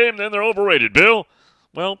Notre Dame, then they're overrated, Bill.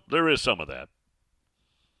 Well, there is some of that.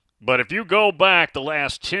 But if you go back the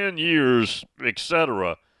last 10 years,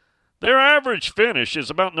 etc., their average finish is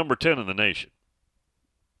about number 10 in the nation.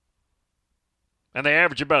 And they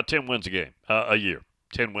average about 10 wins a year.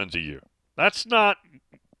 10 wins a year. That's not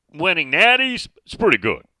winning natties. It's pretty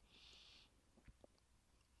good.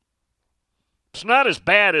 It's not as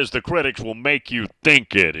bad as the critics will make you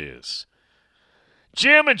think it is.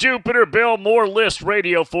 Jim and Jupiter, Bill, more list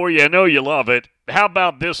radio for you. I know you love it. How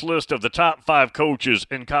about this list of the top 5 coaches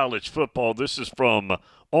in college football? This is from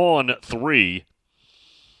On 3.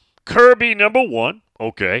 Kirby, number 1.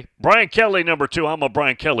 Okay. Brian Kelly, number 2. I'm a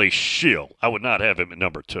Brian Kelly shill. I would not have him at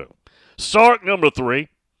number 2. Sark, number 3.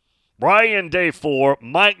 Ryan Day, 4.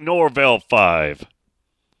 Mike Norvell, 5.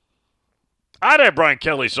 I'd have Brian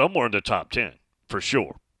Kelly somewhere in the top 10, for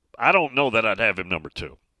sure. I don't know that I'd have him number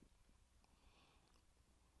 2.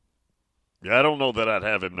 Yeah, I don't know that I'd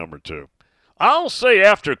have him number 2. I'll say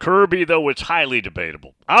after Kirby, though, it's highly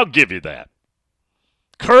debatable. I'll give you that.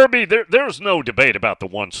 Kirby, there's no debate about the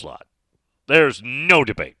 1 slot. There's no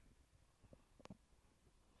debate.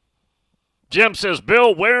 Jim says,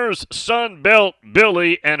 Bill, where's Sunbelt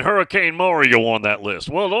Billy and Hurricane Mario on that list?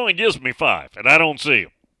 Well, it only gives me 5, and I don't see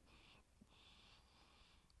him.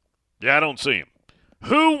 Yeah, I don't see him.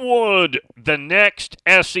 Who would the next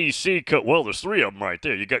SEC coach? Well, there's 3 of them right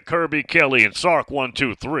there. You got Kirby, Kelly, and Sark, 1,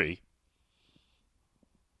 2, 3.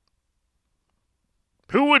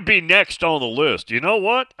 Who would be next on the list? You know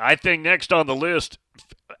what? I think next on the list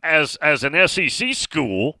as an SEC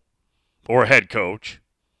school or head coach,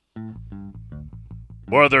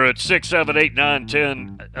 whether it's 6, 7, 8, 9,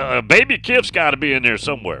 10, Baby Kiff's got to be in there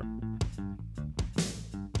somewhere.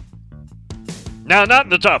 Now, not in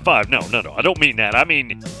the top 5. No. I don't mean that. I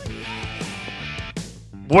mean,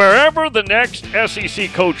 wherever the next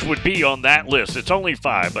SEC coach would be on that list, it's only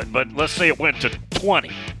 5, but let's say it went to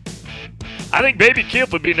 20. I think Baby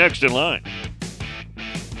Kiff would be next in line.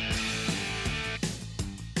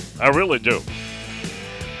 I really do.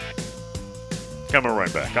 Coming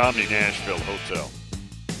right back. Omni Nashville Hotel.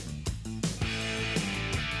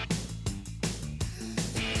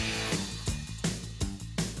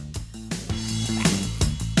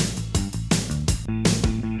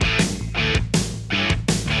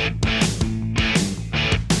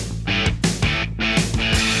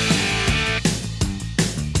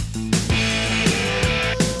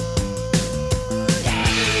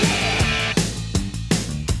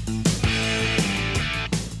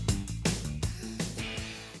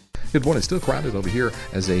 Good morning. Still crowded over here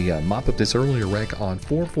as they mop up this earlier wreck on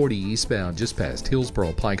 440 eastbound just past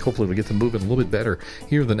Hillsboro Pike. Hopefully we'll get them moving a little bit better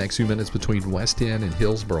here in the next few minutes between West End and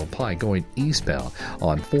Hillsboro Pike. Going eastbound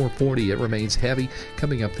on 440, it remains heavy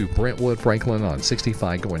coming up through Brentwood, Franklin on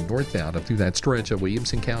 65, going northbound up through that stretch of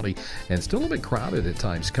Williamson County, and still a bit crowded at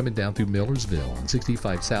times coming down through Millersville on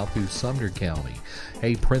 65 south through Sumner County.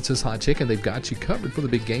 Hey, Princess Hot Chicken, they've got you covered for the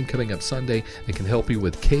big game coming up Sunday. They can help you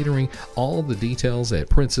with catering. All the details at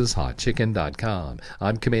princesshotchicken.com.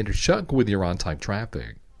 I'm Commander Chuck with your on-time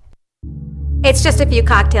traffic. It's just a few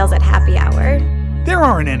cocktails at happy hour. There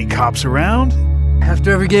aren't any cops around. After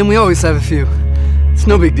every game, we always have a few. It's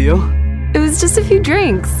no big deal. It was just a few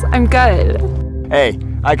drinks. I'm good. Hey,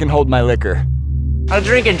 I can hold my liquor. I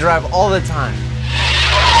drink and drive all the time.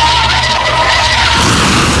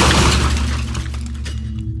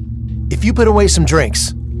 If you put away some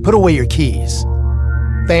drinks, put away your keys.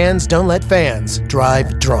 Fans don't let fans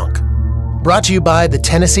drive drunk. Brought to you by the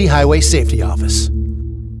Tennessee Highway Safety Office.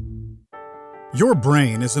 Your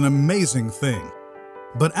brain is an amazing thing.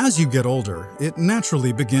 But as you get older, it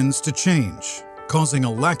naturally begins to change, causing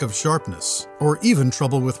a lack of sharpness or even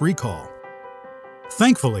trouble with recall.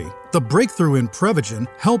 Thankfully, the breakthrough in Prevagen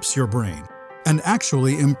helps your brain and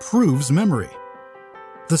actually improves memory.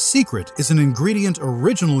 The secret is an ingredient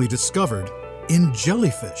originally discovered in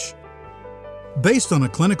jellyfish. Based on a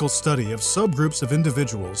clinical study of subgroups of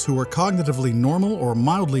individuals who are cognitively normal or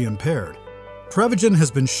mildly impaired, Prevagen has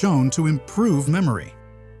been shown to improve memory.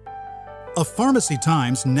 A Pharmacy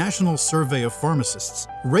Times National Survey of Pharmacists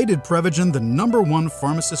rated Prevagen the #1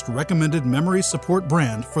 pharmacist-recommended memory support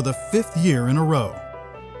brand for the 5th year in a row.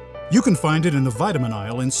 You can find it in the vitamin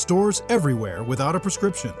aisle in stores everywhere without a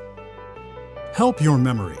prescription. Help your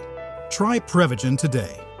memory. Try Prevagen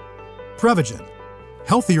today. Prevagen.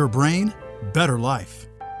 Healthier brain, better life.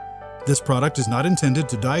 This product is not intended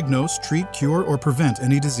to diagnose, treat, cure, or prevent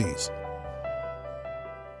any disease.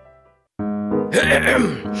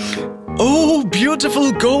 Oh,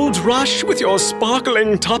 beautiful Gold Rush with your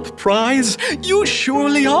sparkling top prize. You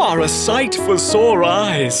surely are a sight for sore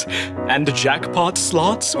eyes. And jackpot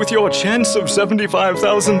slots with your chance of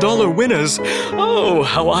 $75,000 winners. Oh,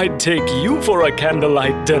 how I'd take you for a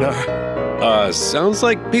candlelight dinner. Sounds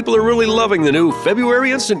like people are really loving the new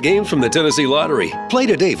February instant games from the Tennessee Lottery. Play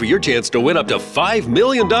today for your chance to win up to $5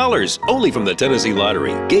 million, only from the Tennessee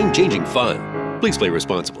Lottery. Game-changing fun. Please play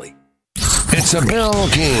responsibly. It's a Bill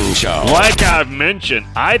King Show. Like I've mentioned,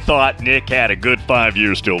 I thought Nick had a good 5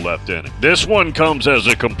 years still left in him. This one comes as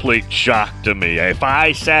a complete shock to me. If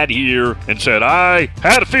I sat here and said, I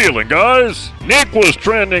had a feeling, guys, Nick was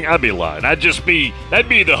trending, I'd be lying. That'd be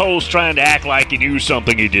the host trying to act like he knew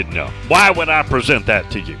something he didn't know. Why would I present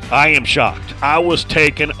that to you? I am shocked. I was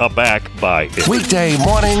taken aback by it. Weekday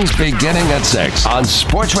mornings beginning at 6 on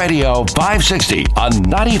Sports Radio 560 on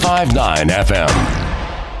 95.9 FM.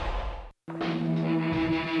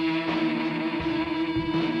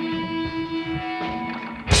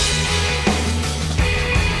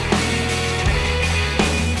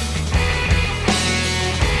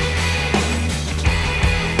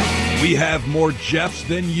 We have more Jeffs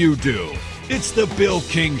than you do. It's the Bill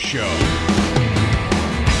King Show.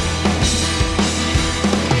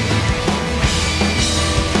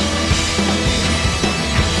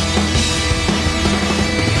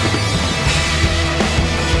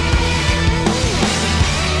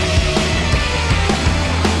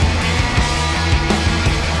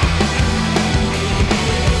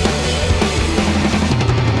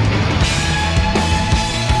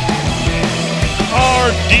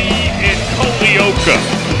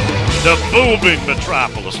 The booming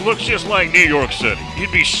metropolis looks just like New York City.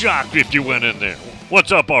 You'd be shocked if you went in there.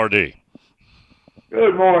 What's up, RD?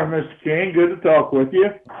 Good morning, Mr. King. Good to talk with you.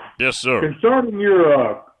 Yes, sir. Concerning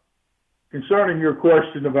your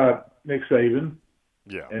question about Nick Saban,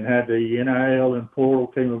 and how the NIL and portal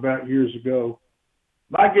came about years ago,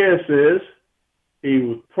 my guess is he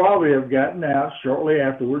would probably have gotten out shortly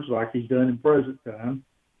afterwards, like he's done in present time.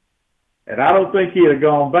 And I don't think he'd have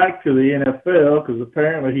gone back to the NFL because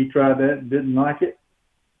apparently he tried that and didn't like it.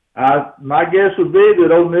 My guess would be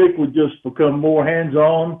that old Nick would just become more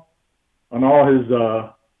hands-on on all his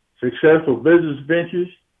successful business ventures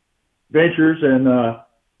and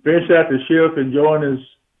finish out the shift enjoying his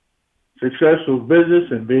successful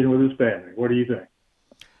business and being with his family. What do you think?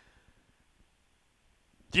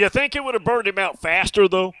 Do you think it would have burned him out faster,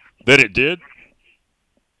 though, than it did?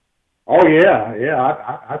 Oh, yeah.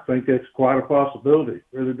 I think that's quite a possibility.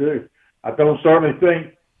 Really do. I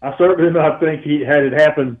certainly not think he had it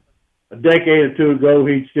happen a decade or two ago.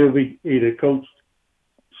 He'd have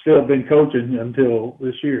been coaching until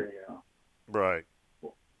this year. Right.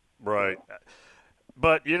 Right.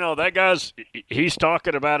 But, that guy's – he's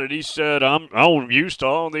talking about it. He said, I'm used to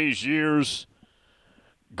all these years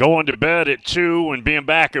going to bed at 2 and being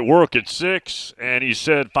back at work at 6. And he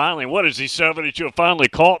said, finally, what is he, 72? It finally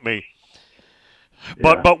caught me.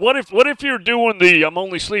 Yeah. But what if you're doing the I'm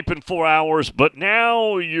only sleeping 4 hours, but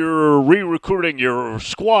now you're re-recruiting your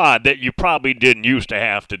squad that you probably didn't used to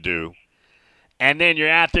have to do, and then you're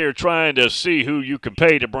out there trying to see who you can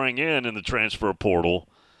pay to bring in the transfer portal?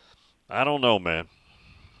 I don't know, man.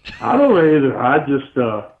 I don't know either. I just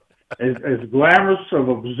as glamorous of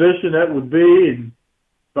a position that would be and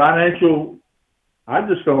financial, I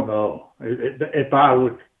just don't know if I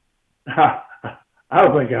would. I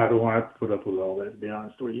don't think I'd want to put up with all that, to be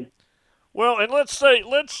honest with you. Well, and let's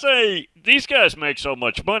say these guys make so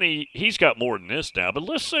much money, he's got more than this now, but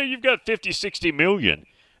let's say you've got 50, 60 million.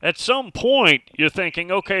 At some point, you're thinking,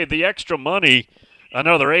 okay, the extra money,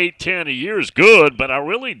 another 8, 10 a year is good, but I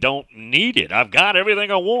really don't need it. I've got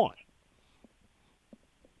everything I want.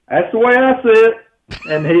 That's the way I see it.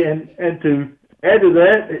 And to add to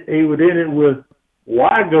that, he would end it with,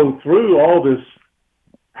 why go through all this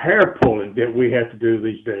hair pulling that we have to do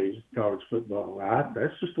these days in college football?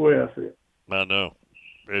 That's just the way I see it. I know.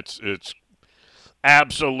 It's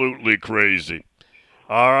absolutely crazy.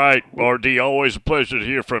 All right, RD, always a pleasure to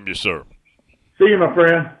hear from you, sir. See you, my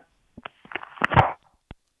friend.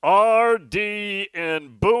 RD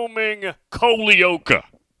in booming Colioca.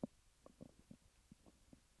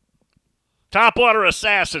 Topwater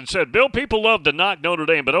Assassin said, Bill, people love to knock Notre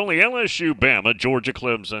Dame, but only LSU, Bama, Georgia,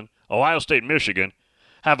 Clemson, Ohio State, Michigan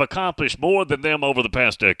have accomplished more than them over the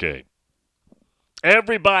past decade.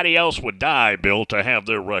 Everybody else would die, Bill, to have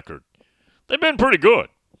their record. They've been pretty good.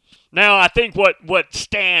 Now, I think what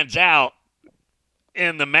stands out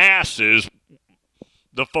in the masses,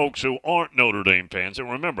 the folks who aren't Notre Dame fans, and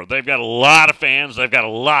remember, they've got a lot of fans, they've got a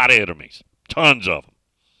lot of enemies, tons of them.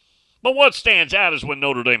 But what stands out is when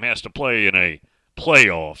Notre Dame has to play in a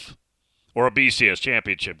playoff or a BCS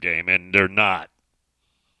championship game, and they're not.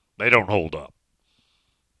 They don't hold up.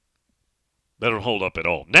 They don't hold up at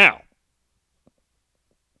all. Now,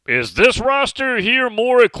 is this roster here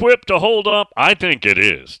more equipped to hold up? I think it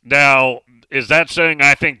is. Now, is that saying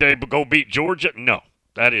I think they go beat Georgia? No,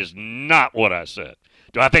 that is not what I said.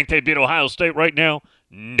 Do I think they beat Ohio State right now?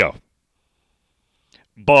 No.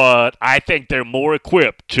 But I think they're more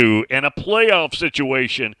equipped to, in a playoff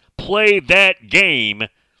situation, play that game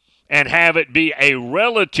and have it be a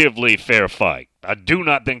relatively fair fight. I do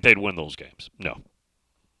not think they'd win those games. No.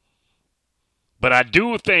 But I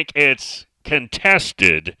do think it's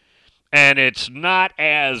contested, and it's not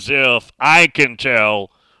as if I can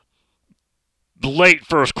tell the late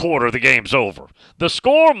first quarter the game's over. The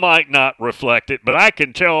score might not reflect it, but I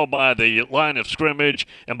can tell by the line of scrimmage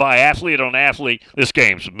and by athlete on athlete, this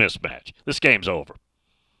game's a mismatch. This game's over.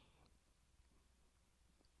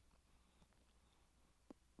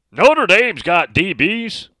 Notre Dame's got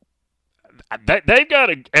DBs. They've got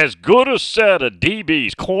as good a set of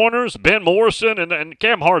DBs, corners, Ben Morrison, and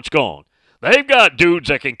Cam Hart's gone. They've got dudes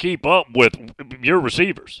that can keep up with your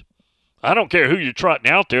receivers. I don't care who you're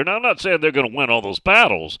trotting out there. Now, I'm not saying they're going to win all those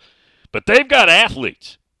battles, but they've got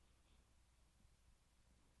athletes.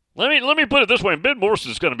 Let me put it this way. Ben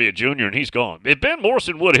Morrison's going to be a junior, and he's gone. If Ben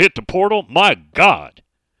Morrison would have hit the portal, my God.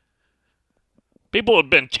 People have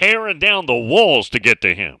been tearing down the walls to get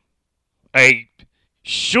to him. A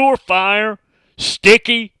surefire,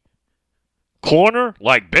 sticky corner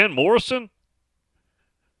like Ben Morrison?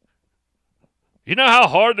 You know how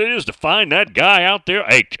hard it is to find that guy out there?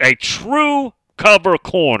 A true cover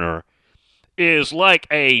corner is like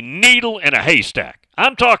a needle in a haystack.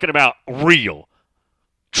 I'm talking about real,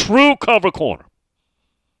 true cover corner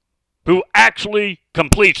who actually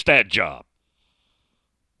completes that job.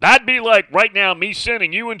 That'd be like right now me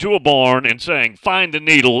sending you into a barn and saying, find the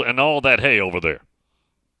needle and all that hay over there.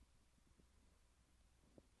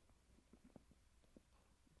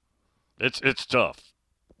 It's tough.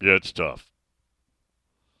 Yeah, it's tough.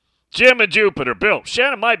 Jim and Jupiter. Bill,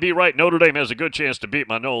 Shannon might be right. Notre Dame has a good chance to beat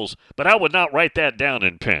my Noles, but I would not write that down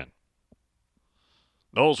in pen.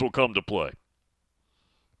 Noles will come to play.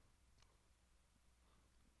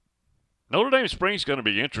 Notre Dame spring's going to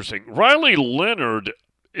be interesting. Riley Leonard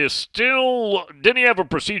is still, didn't he have a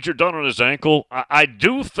procedure done on his ankle? I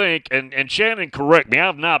do think, and Shannon, correct me,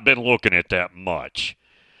 I've not been looking at that much.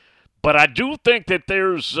 But I do think that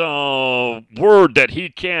there's word that he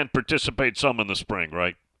can participate some in the spring,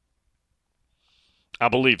 right? I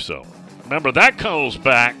believe so. Remember, that goes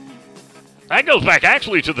back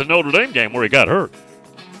actually to the Notre Dame game where he got hurt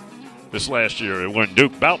this last year when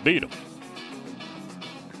Duke about beat him.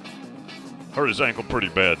 Hurt his ankle pretty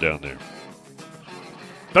bad down there.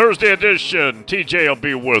 Thursday edition, TJ will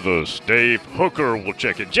be with us. Dave Hooker will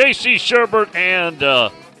check in. JC Sherbert and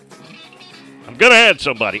I'm going to add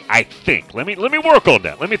somebody, I think. Let me work on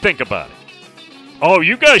that. Let me think about it. Oh,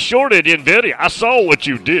 you guys shorted NVIDIA. I saw what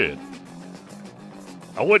you did.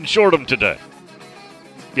 I wouldn't short them today.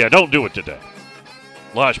 Yeah, don't do it today.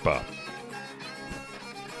 Lash Bob.